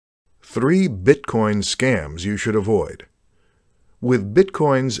3 Bitcoin scams you should avoid. With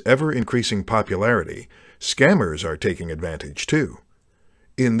Bitcoin's ever-increasing popularity, scammers are taking advantage too.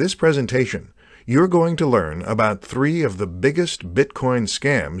 In this presentation, you're going to learn about 3 of the biggest Bitcoin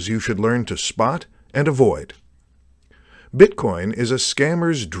scams you should learn to spot and avoid. Bitcoin is a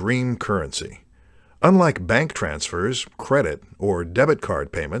scammer's dream currency. Unlike bank transfers, credit, or debit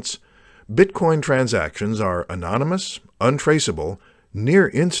card payments, Bitcoin transactions are anonymous, untraceable, near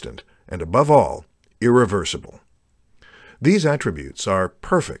instant, and above all, irreversible. These attributes are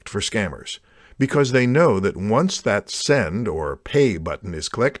perfect for scammers because they know that once that send or pay button is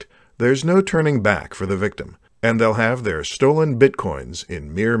clicked, there's no turning back for the victim, and they'll have their stolen Bitcoins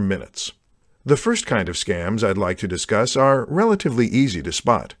in mere minutes. The first kind of scams I'd like to discuss are relatively easy to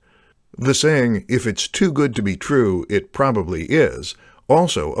spot. The saying, "If it's too good to be true, it probably is,"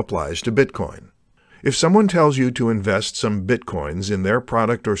 also applies to Bitcoin. If someone tells you to invest some Bitcoins in their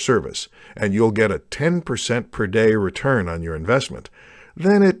product or service, and you'll get a 10% per day return on your investment,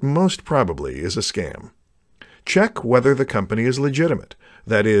 then it most probably is a scam. Check whether the company is legitimate,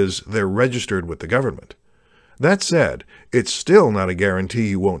 that is, they're registered with the government. That said, it's still not a guarantee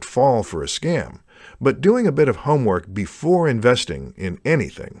you won't fall for a scam, but doing a bit of homework before investing in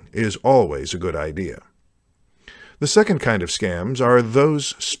anything is always a good idea. The second kind of scams are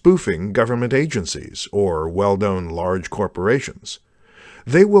those spoofing government agencies or well-known large corporations.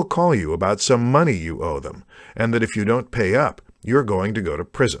 They will call you about some money you owe them, and that if you don't pay up, you're going to go to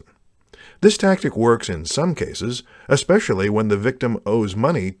prison. This tactic works in some cases, especially when the victim owes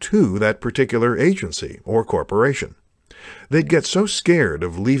money to that particular agency or corporation. They'd get so scared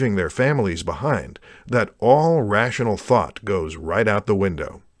of leaving their families behind that all rational thought goes right out the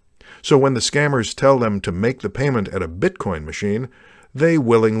window. So when the scammers tell them to make the payment at a Bitcoin machine, they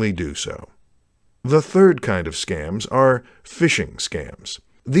willingly do so. The third kind of scams are phishing scams.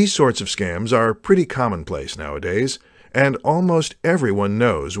 These sorts of scams are pretty commonplace nowadays, and almost everyone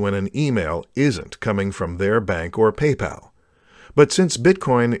knows when an email isn't coming from their bank or PayPal. But since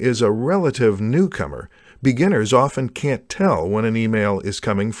Bitcoin is a relative newcomer, beginners often can't tell when an email is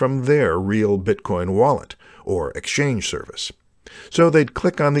coming from their real Bitcoin wallet or exchange service. So they'd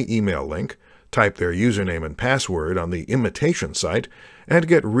click on the email link, type their username and password on the imitation site, and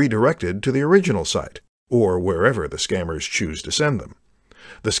get redirected to the original site, or wherever the scammers choose to send them.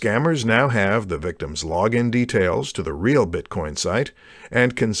 The scammers now have the victim's login details to the real Bitcoin site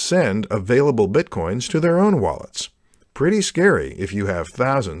and can send available Bitcoins to their own wallets. Pretty scary if you have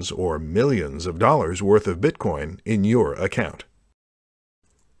thousands or millions of dollars worth of Bitcoin in your account.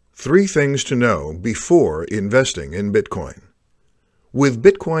 3 things to know before investing in Bitcoin. With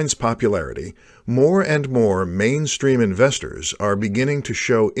Bitcoin's popularity, more and more mainstream investors are beginning to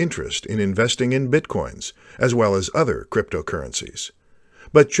show interest in investing in Bitcoins, as well as other cryptocurrencies.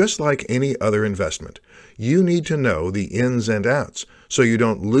 But just like any other investment, you need to know the ins and outs so you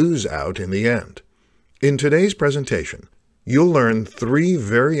don't lose out in the end. In today's presentation, you'll learn 3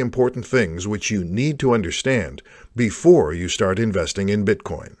 very important things which you need to understand before you start investing in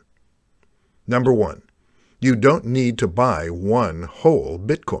Bitcoin. Number 1. You don't need to buy one whole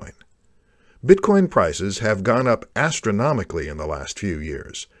Bitcoin. Bitcoin prices have gone up astronomically in the last few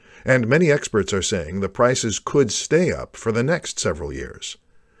years, and many experts are saying the prices could stay up for the next several years.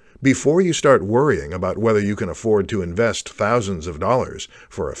 Before you start worrying about whether you can afford to invest thousands of dollars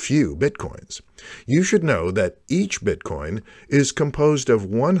for a few Bitcoins, you should know that each Bitcoin is composed of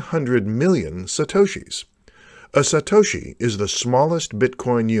 100 million Satoshis. A Satoshi is the smallest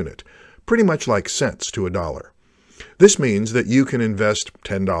Bitcoin unit, pretty much like cents to a dollar. This means that you can invest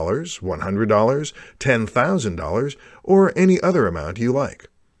 $10, $100, $10,000, or any other amount you like.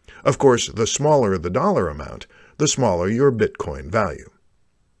 Of course, the smaller the dollar amount, the smaller your Bitcoin value.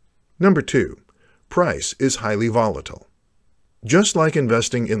 Number 2. Price is highly volatile. Just like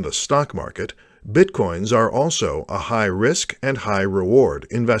investing in the stock market, Bitcoins are also a high-risk and high-reward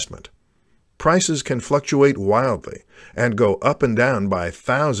investment. Prices can fluctuate wildly and go up and down by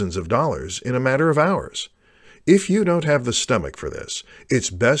thousands of dollars in a matter of hours. If you don't have the stomach for this,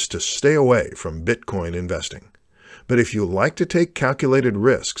 it's best to stay away from Bitcoin investing. But if you like to take calculated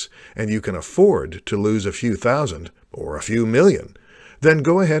risks and you can afford to lose a few thousand or a few million, then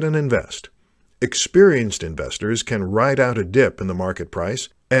go ahead and invest. Experienced investors can ride out a dip in the market price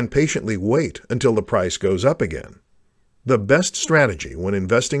and patiently wait until the price goes up again. The best strategy when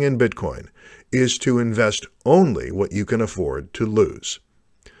investing in Bitcoin is to invest only what you can afford to lose.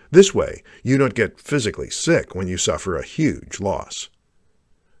 This way, you don't get physically sick when you suffer a huge loss.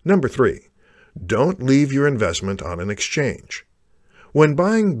 Number 3. Don't leave your investment on an exchange. When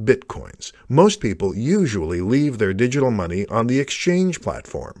buying Bitcoins, most people usually leave their digital money on the exchange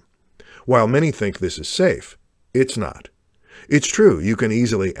platform. While many think this is safe, it's not. It's true you can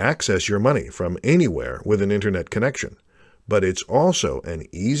easily access your money from anywhere with an internet connection, but it's also an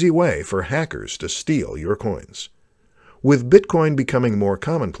easy way for hackers to steal your coins. With Bitcoin becoming more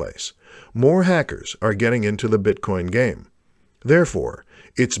commonplace, more hackers are getting into the Bitcoin game. Therefore,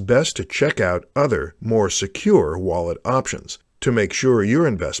 it's best to check out other, more secure wallet options to make sure your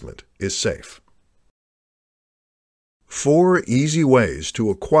investment is safe. 4 easy ways to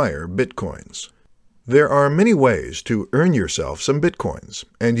acquire Bitcoins. There are many ways to earn yourself some Bitcoins,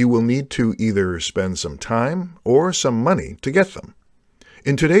 and you will need to either spend some time or some money to get them.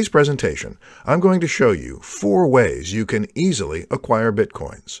 In today's presentation, I'm going to show you 4 ways you can easily acquire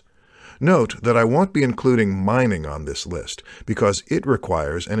Bitcoins. Note that I won't be including mining on this list because it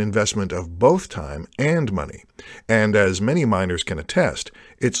requires an investment of both time and money, and as many miners can attest,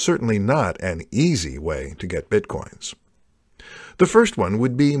 it's certainly not an easy way to get Bitcoins. The first one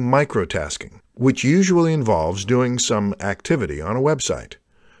would be microtasking, which usually involves doing some activity on a website.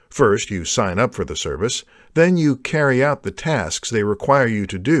 First, you sign up for the service, then you carry out the tasks they require you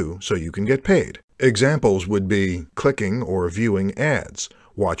to do so you can get paid. Examples would be clicking or viewing ads,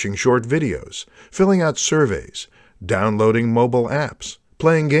 watching short videos, filling out surveys, downloading mobile apps,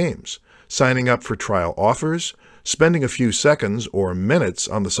 playing games, signing up for trial offers, spending a few seconds or minutes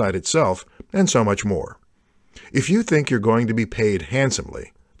on the site itself, and so much more. If you think you're going to be paid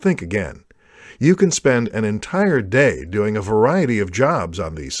handsomely, think again. You can spend an entire day doing a variety of jobs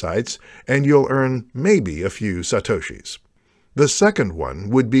on these sites, and you'll earn maybe a few satoshis. The second one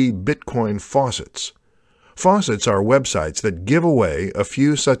would be Bitcoin faucets. Faucets are websites that give away a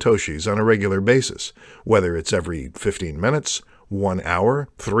few satoshis on a regular basis, whether it's every 15 minutes, 1 hour,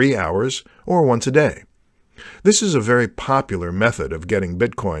 3 hours, or once a day. This is a very popular method of getting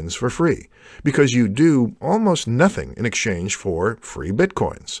Bitcoins for free, because you do almost nothing in exchange for free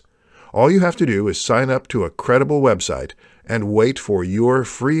Bitcoins. All you have to do is sign up to a credible website and wait for your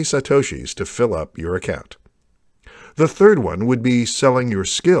free satoshis to fill up your account. The third one would be selling your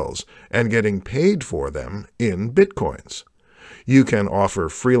skills and getting paid for them in Bitcoins. You can offer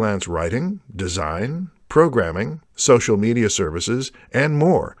freelance writing, design, programming, social media services, and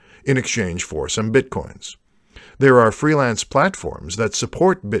more in exchange for some Bitcoins. There are freelance platforms that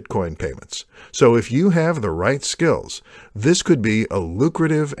support Bitcoin payments, so if you have the right skills, this could be a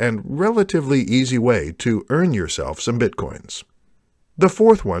lucrative and relatively easy way to earn yourself some Bitcoins. The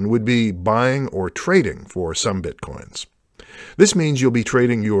fourth one would be buying or trading for some Bitcoins. This means you'll be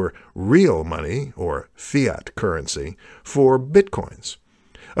trading your real money, or fiat currency, for Bitcoins.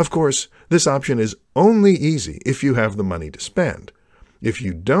 Of course, this option is only easy if you have the money to spend. If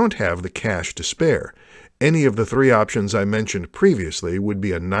you don't have the cash to spare, any of the 3 options I mentioned previously would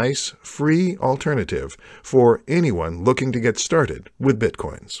be a nice, free alternative for anyone looking to get started with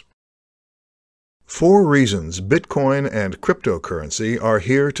Bitcoins. 4 reasons Bitcoin and cryptocurrency are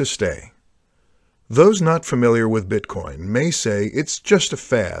here to stay. Those not familiar with Bitcoin may say it's just a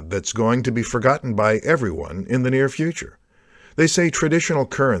fad that's going to be forgotten by everyone in the near future. They say traditional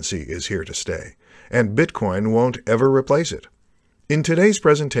currency is here to stay, and Bitcoin won't ever replace it. In today's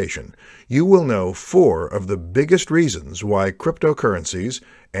presentation, you will know 4 of the biggest reasons why cryptocurrencies,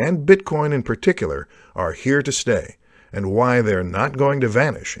 and Bitcoin in particular, are here to stay, and why they're not going to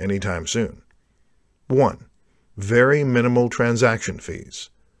vanish anytime soon. 1. Very minimal transaction fees.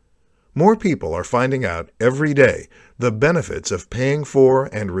 More people are finding out every day the benefits of paying for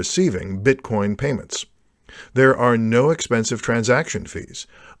and receiving Bitcoin payments. There are no expensive transaction fees,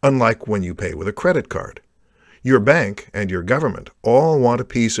 unlike when you pay with a credit card. Your bank and your government all want a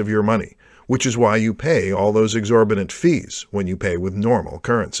piece of your money, which is why you pay all those exorbitant fees when you pay with normal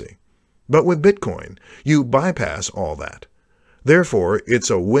currency. But with Bitcoin, you bypass all that. Therefore, it's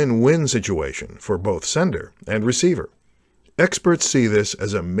a win-win situation for both sender and receiver. Experts see this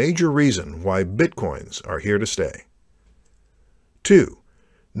as a major reason why Bitcoins are here to stay. 2.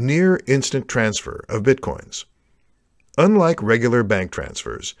 Near instant transfer of Bitcoins. Unlike regular bank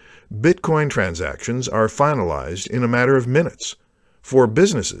transfers, Bitcoin transactions are finalized in a matter of minutes. For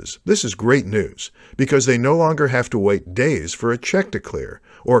businesses, this is great news because they no longer have to wait days for a check to clear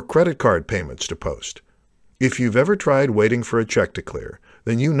or credit card payments to post. If you've ever tried waiting for a check to clear,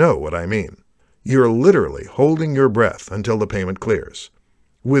 then you know what I mean. You're literally holding your breath until the payment clears.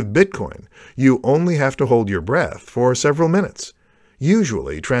 With Bitcoin, you only have to hold your breath for several minutes.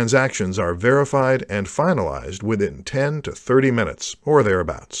 Usually, transactions are verified and finalized within 10 to 30 minutes or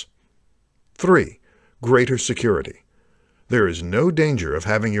thereabouts. 3. Greater security. There is no danger of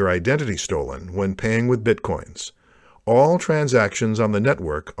having your identity stolen when paying with Bitcoins. All transactions on the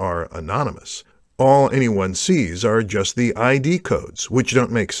network are anonymous. All anyone sees are just the ID codes, which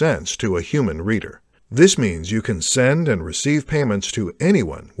don't make sense to a human reader. This means you can send and receive payments to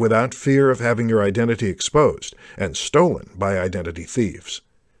anyone without fear of having your identity exposed and stolen by identity thieves.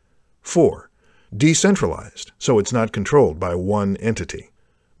 4. Decentralized, so it's not controlled by one entity.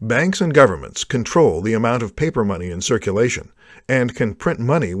 Banks and governments control the amount of paper money in circulation and can print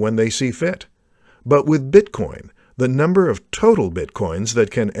money when they see fit. But with Bitcoin, the number of total Bitcoins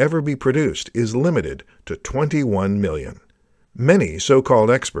that can ever be produced is limited to 21 million. Many so-called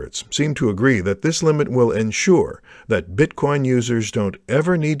experts seem to agree that this limit will ensure that Bitcoin users don't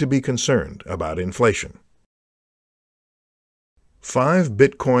ever need to be concerned about inflation. 5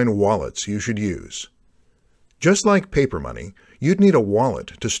 Bitcoin wallets you should use. Just like paper money, you'd need a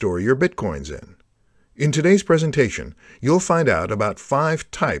wallet to store your Bitcoins in. In today's presentation, you'll find out about 5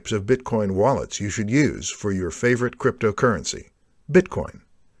 types of Bitcoin wallets you should use for your favorite cryptocurrency, Bitcoin.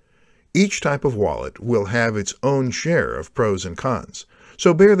 Each type of wallet will have its own share of pros and cons,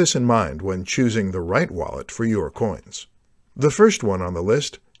 so bear this in mind when choosing the right wallet for your coins. The first one on the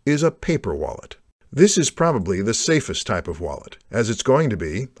list is a paper wallet. This is probably the safest type of wallet, as it's going to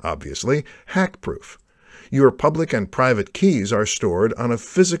be, obviously, hack-proof. Your public and private keys are stored on a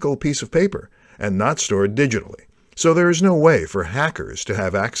physical piece of paper and not stored digitally, so there is no way for hackers to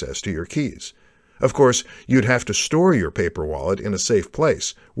have access to your keys. Of course, you'd have to store your paper wallet in a safe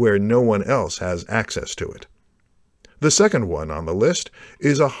place where no one else has access to it. The second one on the list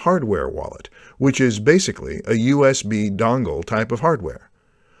is a hardware wallet, which is basically a USB dongle type of hardware.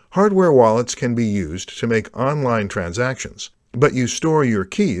 Hardware wallets can be used to make online transactions, but you store your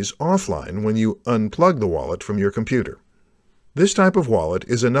keys offline when you unplug the wallet from your computer. This type of wallet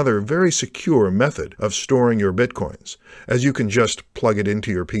is another very secure method of storing your Bitcoins, as you can just plug it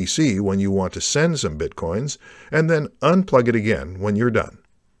into your PC when you want to send some Bitcoins, and then unplug it again when you're done.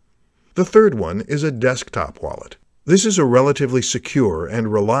 The third one is a desktop wallet. This is a relatively secure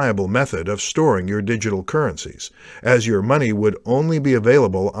and reliable method of storing your digital currencies, as your money would only be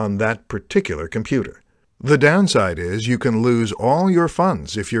available on that particular computer. The downside is you can lose all your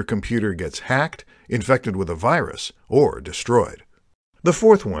funds if your computer gets hacked, infected with a virus, or destroyed. The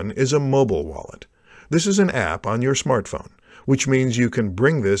fourth one is a mobile wallet. This is an app on your smartphone, which means you can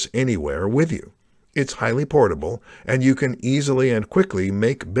bring this anywhere with you. It's highly portable, and you can easily and quickly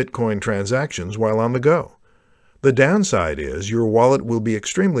make Bitcoin transactions while on the go. The downside is your wallet will be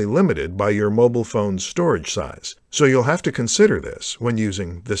extremely limited by your mobile phone's storage size, so you'll have to consider this when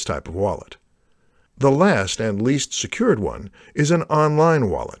using this type of wallet. The last and least secured one is an online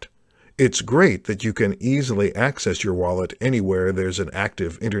wallet. It's great that you can easily access your wallet anywhere there's an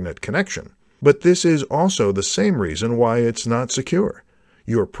active internet connection, but this is also the same reason why it's not secure.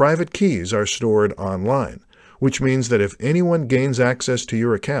 Your private keys are stored online, which means that if anyone gains access to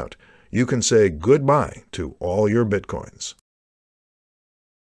your account, you can say goodbye to all your Bitcoins.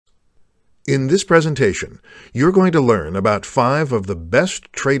 In this presentation, you're going to learn about 5 of the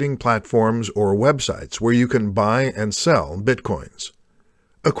best trading platforms or websites where you can buy and sell Bitcoins.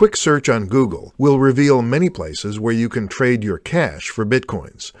 A quick search on Google will reveal many places where you can trade your cash for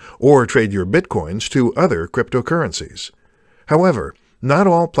Bitcoins, or trade your Bitcoins to other cryptocurrencies. However, not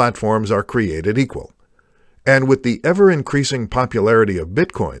all platforms are created equal. And with the ever-increasing popularity of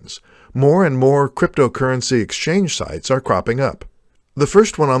Bitcoins, more and more cryptocurrency exchange sites are cropping up. The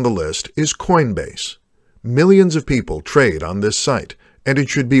first one on the list is Coinbase. Millions of people trade on this site, and it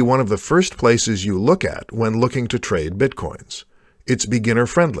should be one of the first places you look at when looking to trade Bitcoins. It's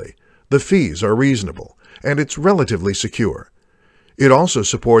beginner-friendly, the fees are reasonable, and it's relatively secure. It also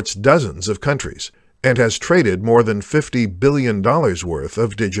supports dozens of countries and has traded more than $50 billion worth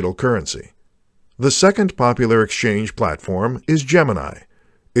of digital currency. The second popular exchange platform is Gemini.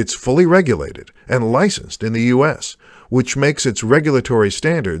 It's fully regulated and licensed in the U.S., which makes its regulatory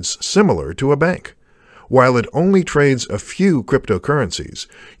standards similar to a bank. While it only trades a few cryptocurrencies,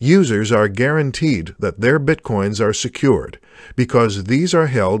 users are guaranteed that their Bitcoins are secured because these are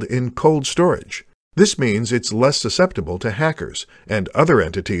held in cold storage. This means it's less susceptible to hackers and other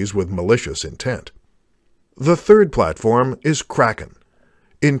entities with malicious intent. The third platform is Kraken.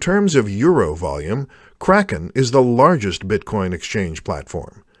 In terms of euro volume, Kraken is the largest Bitcoin exchange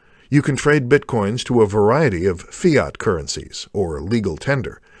platform. You can trade Bitcoins to a variety of fiat currencies, or legal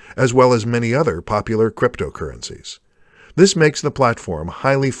tender, as well as many other popular cryptocurrencies. This makes the platform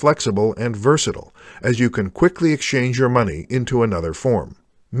highly flexible and versatile, as you can quickly exchange your money into another form.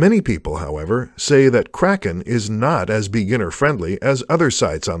 Many people, however, say that Kraken is not as beginner-friendly as other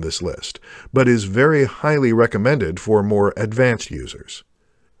sites on this list, but is very highly recommended for more advanced users.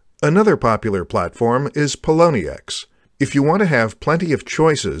 Another popular platform is Poloniex. If you want to have plenty of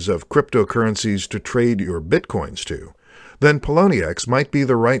choices of cryptocurrencies to trade your Bitcoins to, then Poloniex might be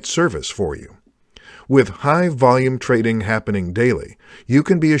the right service for you. With high-volume trading happening daily, you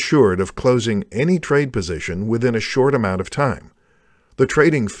can be assured of closing any trade position within a short amount of time. The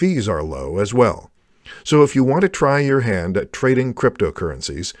trading fees are low as well. So if you want to try your hand at trading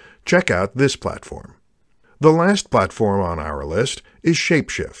cryptocurrencies, check out this platform. The last platform on our list is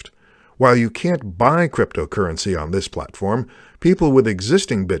Shapeshift. While you can't buy cryptocurrency on this platform, people with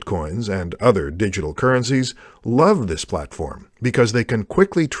existing Bitcoins and other digital currencies love this platform because they can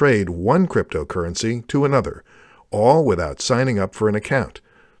quickly trade one cryptocurrency to another, all without signing up for an account.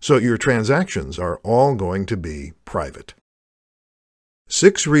 So your transactions are all going to be private.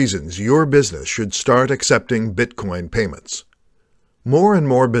 6 reasons your business should start accepting Bitcoin payments. More and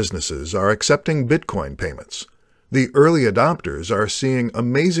more businesses are accepting Bitcoin payments. The early adopters are seeing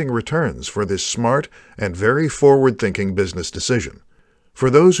amazing returns for this smart and very forward-thinking business decision. For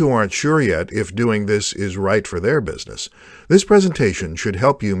those who aren't sure yet if doing this is right for their business, this presentation should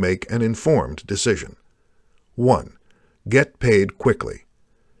help you make an informed decision. 1. Get paid quickly.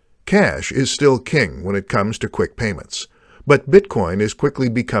 Cash is still king when it comes to quick payments, but Bitcoin is quickly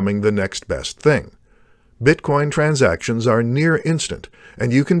becoming the next best thing. Bitcoin transactions are near instant,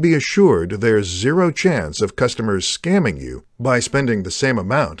 and you can be assured there's zero chance of customers scamming you by spending the same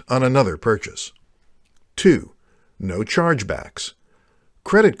amount on another purchase. 2. No chargebacks.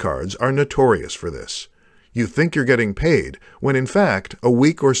 Credit cards are notorious for this. You think you're getting paid, when in fact, a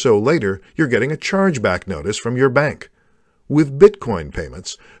week or so later, you're getting a chargeback notice from your bank. With Bitcoin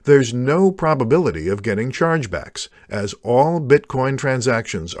payments, there's no probability of getting chargebacks, as all Bitcoin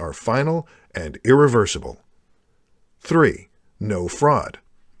transactions are final and irreversible. 3. No fraud.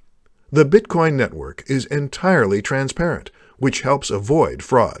 The Bitcoin network is entirely transparent, which helps avoid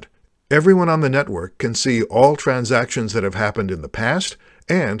fraud. Everyone on the network can see all transactions that have happened in the past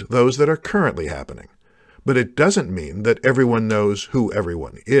and those that are currently happening. But it doesn't mean that everyone knows who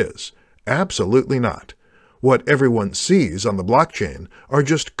everyone is. Absolutely not. What everyone sees on the blockchain are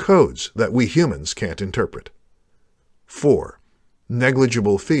just codes that we humans can't interpret. 4.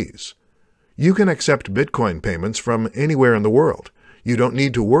 Negligible fees. You can accept Bitcoin payments from anywhere in the world. You don't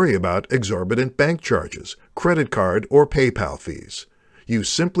need to worry about exorbitant bank charges, credit card, or PayPal fees. You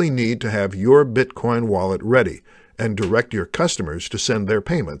simply need to have your Bitcoin wallet ready and direct your customers to send their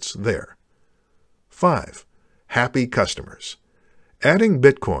payments there. 5. Happy customers. Adding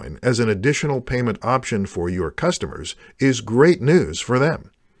Bitcoin as an additional payment option for your customers is great news for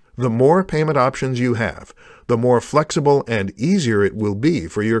them. The more payment options you have, the more flexible and easier it will be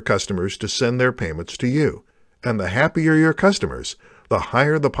for your customers to send their payments to you. And the happier your customers, the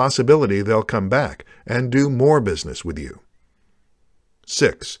higher the possibility they'll come back and do more business with you.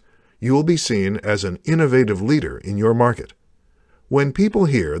 6. You will be seen as an innovative leader in your market. When people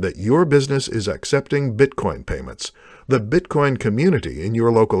hear that your business is accepting Bitcoin payments, the Bitcoin community in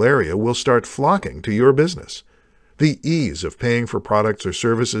your local area will start flocking to your business. The ease of paying for products or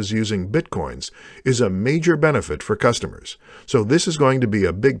services using Bitcoins is a major benefit for customers, so this is going to be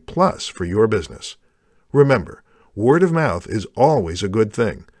a big plus for your business. Remember, word of mouth is always a good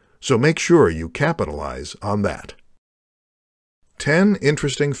thing, so make sure you capitalize on that. 10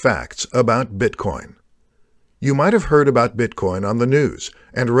 interesting facts about Bitcoin. You might have heard about Bitcoin on the news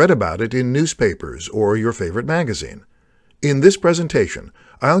and read about it in newspapers or your favorite magazine. In this presentation,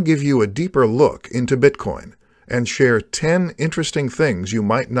 I'll give you a deeper look into Bitcoin and share 10 interesting things you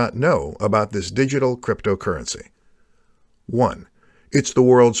might not know about this digital cryptocurrency. 1. It's the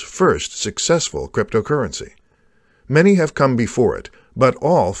world's first successful cryptocurrency. Many have come before it, but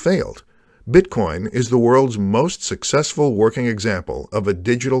all failed. Bitcoin is the world's most successful working example of a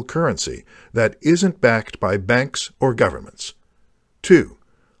digital currency that isn't backed by banks or governments. 2.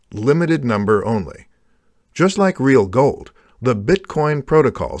 Limited number only. Just like real gold, the Bitcoin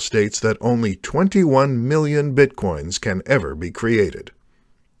protocol states that only 21 million Bitcoins can ever be created.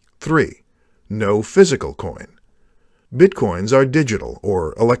 3. No physical coin. Bitcoins are digital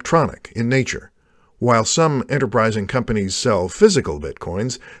or electronic in nature. While some enterprising companies sell physical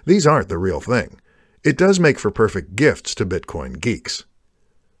Bitcoins, these aren't the real thing. It does make for perfect gifts to Bitcoin geeks.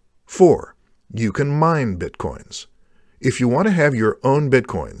 4. You can mine Bitcoins. If you want to have your own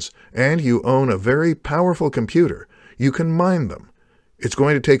Bitcoins and you own a very powerful computer, you can mine them. It's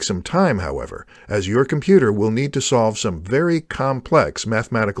going to take some time, however, as your computer will need to solve some very complex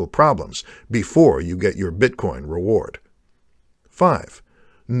mathematical problems before you get your Bitcoin reward. 5.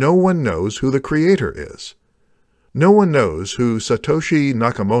 No one knows who the creator is. No one knows who Satoshi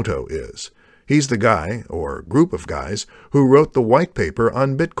Nakamoto is. He's the guy, or group of guys, who wrote the white paper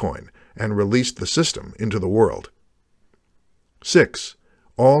on Bitcoin and released the system into the world. 6.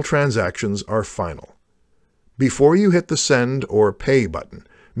 All transactions are final. Before you hit the send or pay button,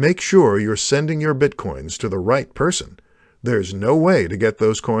 make sure you're sending your Bitcoins to the right person. There's no way to get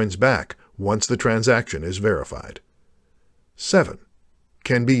those coins back once the transaction is verified. 7.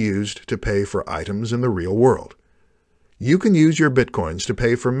 Can be used to pay for items in the real world. You can use your Bitcoins to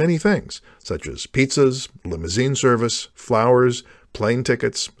pay for many things, such as pizzas, limousine service, flowers, plane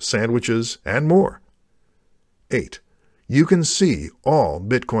tickets, sandwiches, and more. 8. You can see all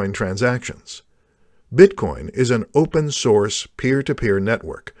Bitcoin transactions. Bitcoin is an open-source peer-to-peer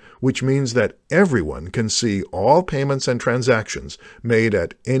network, which means that everyone can see all payments and transactions made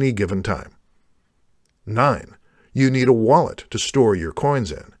at any given time. 9. You need a wallet to store your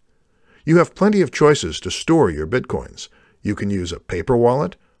coins in. You have plenty of choices to store your Bitcoins. You can use a paper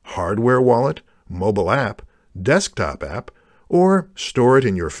wallet, hardware wallet, mobile app, desktop app, or store it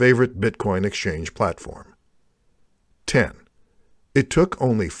in your favorite Bitcoin exchange platform. 10. It took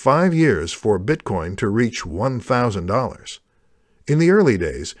only 5 years for Bitcoin to reach $1,000. In the early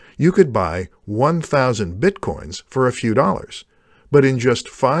days, you could buy 1,000 Bitcoins for a few dollars. But in just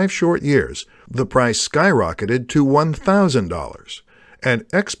 5 short years, the price skyrocketed to $1,000, and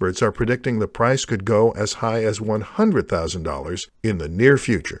experts are predicting the price could go as high as $100,000 in the near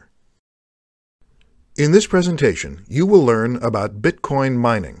future. In this presentation, you will learn about Bitcoin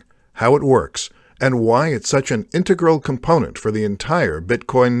mining, how it works, and why it's such an integral component for the entire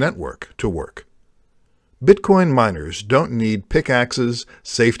Bitcoin network to work. Bitcoin miners don't need pickaxes,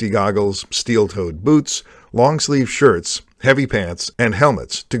 safety goggles, steel-toed boots, long-sleeve shirts, heavy pants, and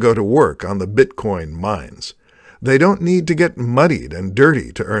helmets to go to work on the Bitcoin mines. They don't need to get muddied and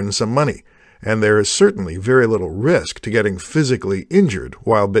dirty to earn some money, and there is certainly very little risk to getting physically injured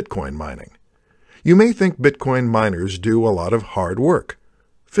while Bitcoin mining. You may think Bitcoin miners do a lot of hard work.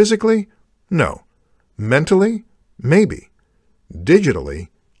 Physically? No. Mentally? Maybe. Digitally?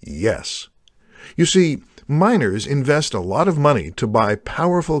 Yes. You see, miners invest a lot of money to buy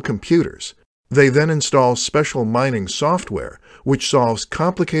powerful computers. They then install special mining software, which solves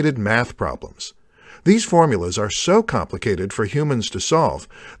complicated math problems. These formulas are so complicated for humans to solve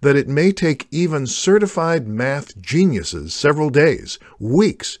that it may take even certified math geniuses several days,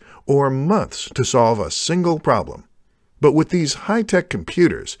 weeks, or months to solve a single problem. But with these high-tech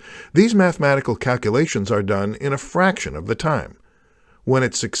computers, these mathematical calculations are done in a fraction of the time. When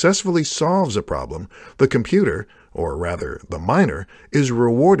it successfully solves a problem, the computer, or rather the miner, is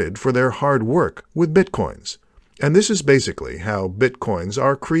rewarded for their hard work with Bitcoins. And this is basically how Bitcoins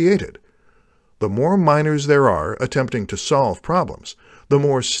are created. The more miners there are attempting to solve problems, the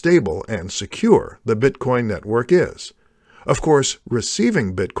more stable and secure the Bitcoin network is. Of course,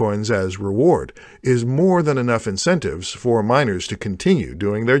 receiving Bitcoins as reward is more than enough incentives for miners to continue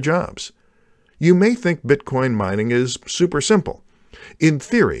doing their jobs. You may think Bitcoin mining is super simple. In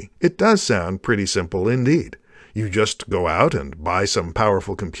theory, it does sound pretty simple indeed. You just go out and buy some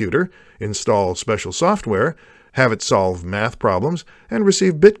powerful computer, install special software, have it solve math problems, and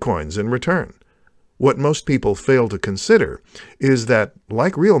receive Bitcoins in return. What most people fail to consider is that,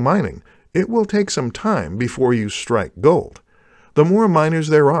 like real mining, it will take some time before you strike gold. The more miners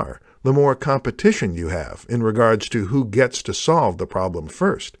there are, the more competition you have in regards to who gets to solve the problem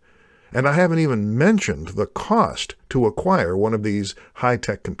first. And I haven't even mentioned the cost to acquire one of these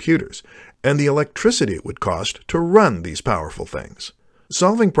high-tech computers, and the electricity it would cost to run these powerful things.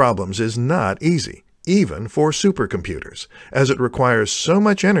 Solving problems is not easy, even for supercomputers, as it requires so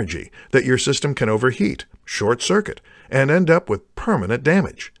much energy that your system can overheat, short-circuit, and end up with permanent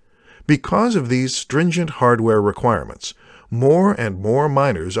damage. Because of these stringent hardware requirements, more and more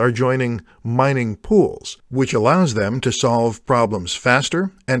miners are joining mining pools, which allows them to solve problems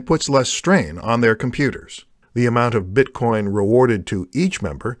faster and puts less strain on their computers. The amount of Bitcoin rewarded to each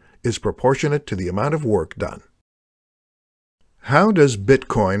member is proportionate to the amount of work done. How does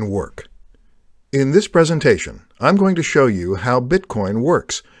Bitcoin work? In this presentation, I'm going to show you how Bitcoin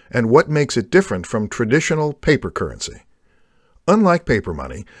works and what makes it different from traditional paper currency. Unlike paper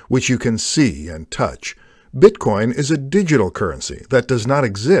money, which you can see and touch, Bitcoin is a digital currency that does not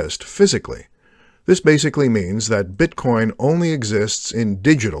exist physically. This basically means that Bitcoin only exists in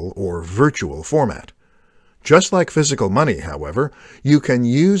digital or virtual format. Just like physical money, however, you can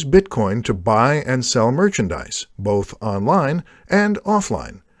use Bitcoin to buy and sell merchandise, both online and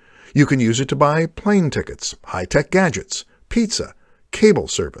offline. You can use it to buy plane tickets, high-tech gadgets, pizza, cable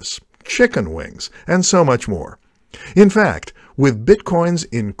service, chicken wings, and so much more. In fact, with Bitcoin's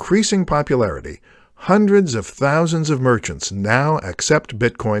increasing popularity, hundreds of thousands of merchants now accept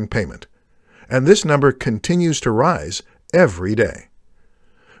Bitcoin payment, and this number continues to rise every day.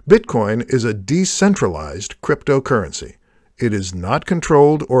 Bitcoin is a decentralized cryptocurrency. It is not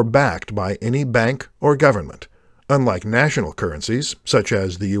controlled or backed by any bank or government, unlike national currencies such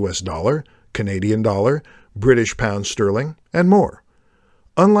as the US dollar, Canadian dollar, British pound sterling, and more.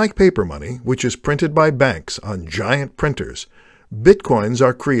 Unlike paper money, which is printed by banks on giant printers, Bitcoins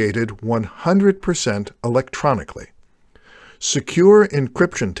are created 100% electronically. Secure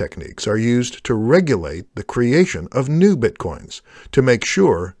encryption techniques are used to regulate the creation of new Bitcoins to make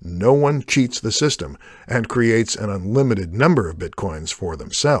sure no one cheats the system and creates an unlimited number of Bitcoins for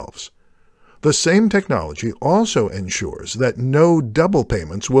themselves. The same technology also ensures that no double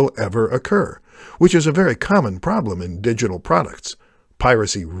payments will ever occur, which is a very common problem in digital products.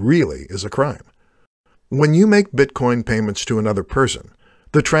 Piracy really is a crime. When you make Bitcoin payments to another person,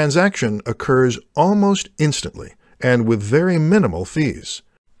 the transaction occurs almost instantly and with very minimal fees.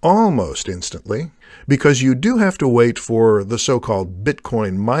 Almost instantly, because you do have to wait for the so-called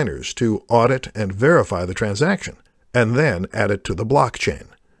Bitcoin miners to audit and verify the transaction, and then add it to the blockchain.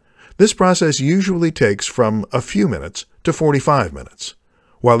 This process usually takes from a few minutes to 45 minutes.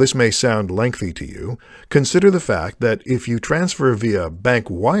 While this may sound lengthy to you, consider the fact that if you transfer via bank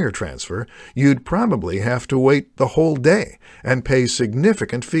wire transfer, you'd probably have to wait the whole day and pay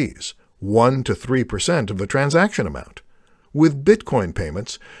significant fees, 1 to 3% of the transaction amount. With Bitcoin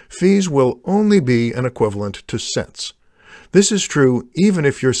payments, fees will only be an equivalent to cents. This is true even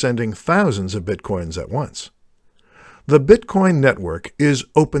if you're sending thousands of Bitcoins at once. The Bitcoin network is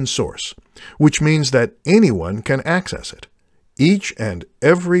open source, which means that anyone can access it. Each and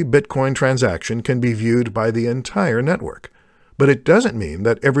every Bitcoin transaction can be viewed by the entire network, but it doesn't mean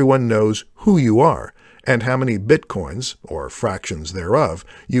that everyone knows who you are and how many Bitcoins, or fractions thereof,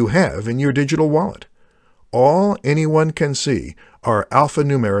 you have in your digital wallet. All anyone can see are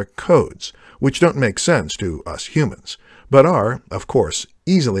alphanumeric codes, which don't make sense to us humans, but are, of course,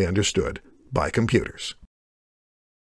 easily understood by computers.